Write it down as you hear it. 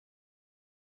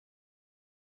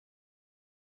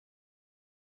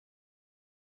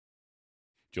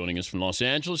Joining us from Los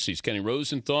Angeles, he's Kenny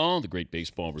Rosenthal, the great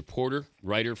baseball reporter,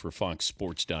 writer for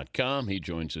FoxSports.com. He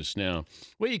joins us now.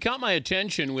 Well, you caught my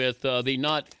attention with the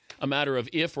not a matter of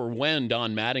if or when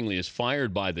Don Mattingly is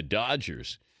fired by the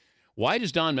Dodgers. Why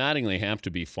does Don Mattingly have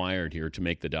to be fired here to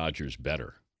make the Dodgers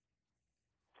better?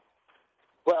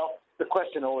 Well, the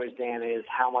question always, Dan, is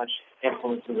how much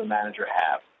influence does a manager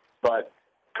have? But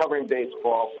covering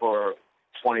baseball for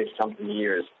 20-something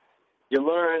years, you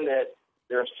learn that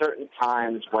there are certain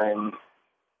times when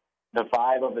the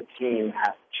vibe of the team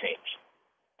has to change.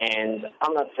 And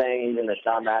I'm not saying even that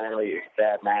Don Mattingly is a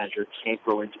bad manager can't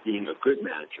grow into being a good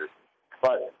manager,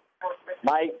 but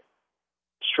my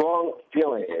strong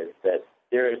feeling is that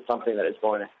there is something that is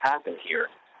going to happen here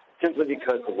simply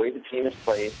because the way the team is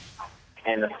played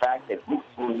and the fact that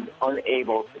he's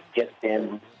unable to get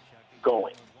them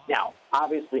going. Now,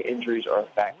 obviously injuries are a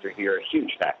factor here, a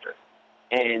huge factor.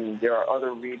 And there are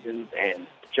other reasons, and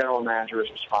the general manager is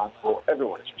responsible.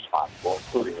 Everyone is responsible,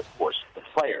 including, of course, the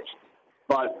players.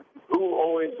 But who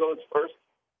always goes first?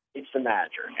 It's the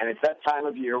manager. And it's that time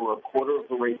of year. We're a quarter of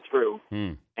the way through.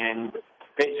 And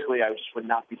basically, I just would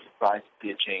not be surprised to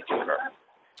see a change occur.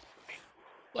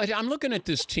 I'm looking at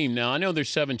this team now. I know they're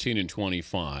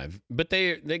 17-25, but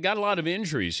they got a lot of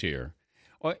injuries here.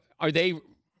 Are they?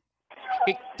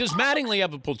 Does Mattingly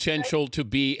have a potential to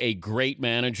be a great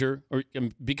manager? Or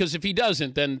because if he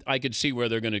doesn't, then I could see where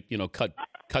they're going to,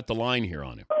 cut the line here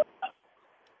on him.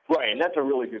 Right, and that's a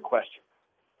really good question.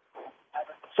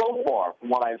 So far, from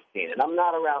what I've seen, and I'm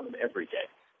not around him every day,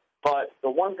 but the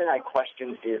one thing I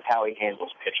question is how he handles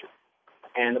pitching,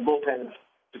 and the bullpen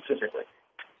specifically.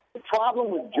 The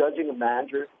problem with judging a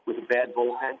manager with a bad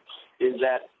bullpen is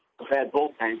that a bad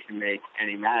bullpen can make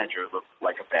any manager look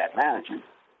like a bad manager.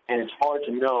 And it's hard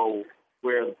to know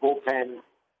where the bullpen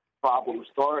problems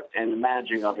start and the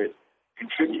managing of it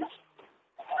contributes.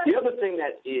 The other thing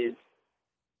that is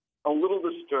a little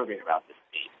disturbing about this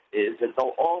team is that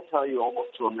they'll all tell you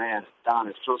almost to a man, Don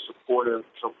is so supportive,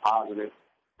 so positive,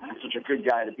 and such a good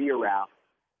guy to be around.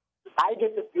 I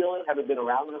get the feeling, having been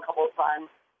around him a couple of times,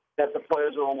 that the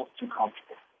players are almost too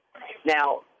comfortable.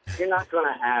 Now, you're not going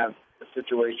to have a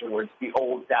situation where the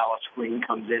old Dallas Green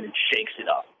comes in and shakes it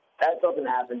up. That doesn't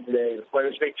happen today. The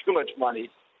players make too much money.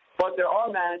 But there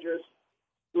are managers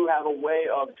who have a way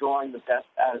of drawing the best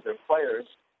out of their players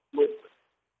with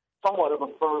somewhat of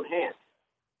a firm hand.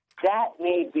 That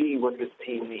may be what this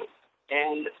team needs.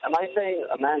 And am I saying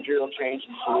a managerial change is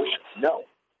a solution? No.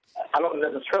 I don't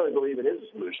necessarily believe it is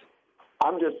a solution.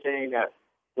 I'm just saying that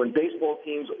when baseball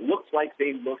teams look like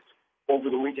they looked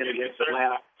over the weekend against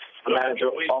Atlanta, a manager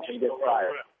often gets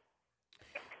fired.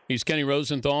 He's Kenny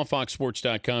Rosenthal,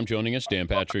 FoxSports.com, joining us, Dan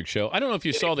Patrick Show. I don't know if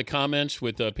you saw the comments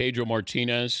with Pedro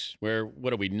Martinez, where,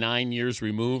 9 years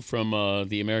removed from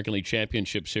the American League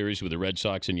Championship Series with the Red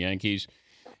Sox and Yankees.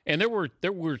 And there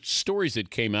were stories that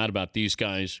came out about these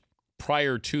guys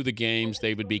prior to the games.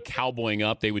 They would be cowboying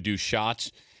up. They would do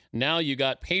shots. Now you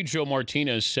got Pedro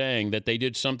Martinez saying that they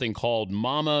did something called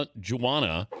Mama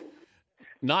Juana,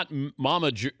 not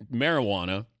Mama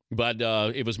Marijuana, but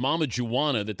it was Mama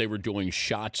Juana that they were doing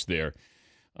shots there.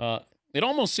 It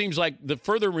almost seems like the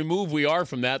further removed we are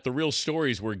from that, the real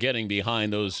stories we're getting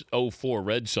behind those 04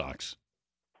 Red Sox.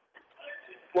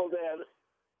 Well,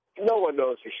 Dan, no one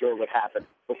knows for sure what happened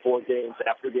before games,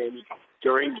 after games,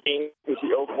 during games with the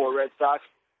 04 Red Sox.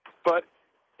 But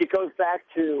it goes back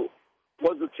to,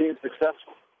 was the team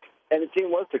successful? And the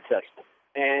team was successful.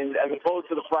 And as opposed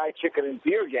to the fried chicken and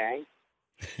beer gang,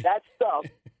 that stuff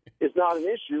is not an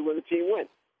issue when the team wins.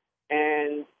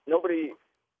 And nobody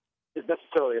is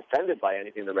necessarily offended by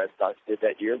anything the Red Sox did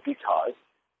that year because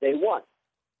they won.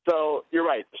 So you're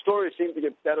right. The stories seem to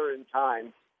get better in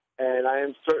time, and I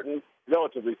am certain,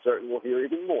 relatively certain, we'll hear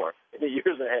even more in the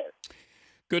years ahead.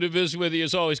 Good to visit with you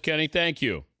as always, Kenny. Thank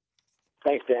you.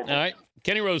 Thanks, Dan. All right.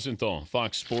 Kenny Rosenthal,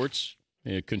 Fox Sports,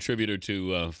 a contributor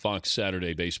to Fox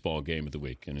Saturday Baseball Game of the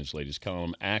Week, in his latest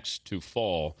column, Axe to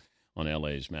Fall on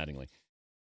LA's Mattingly.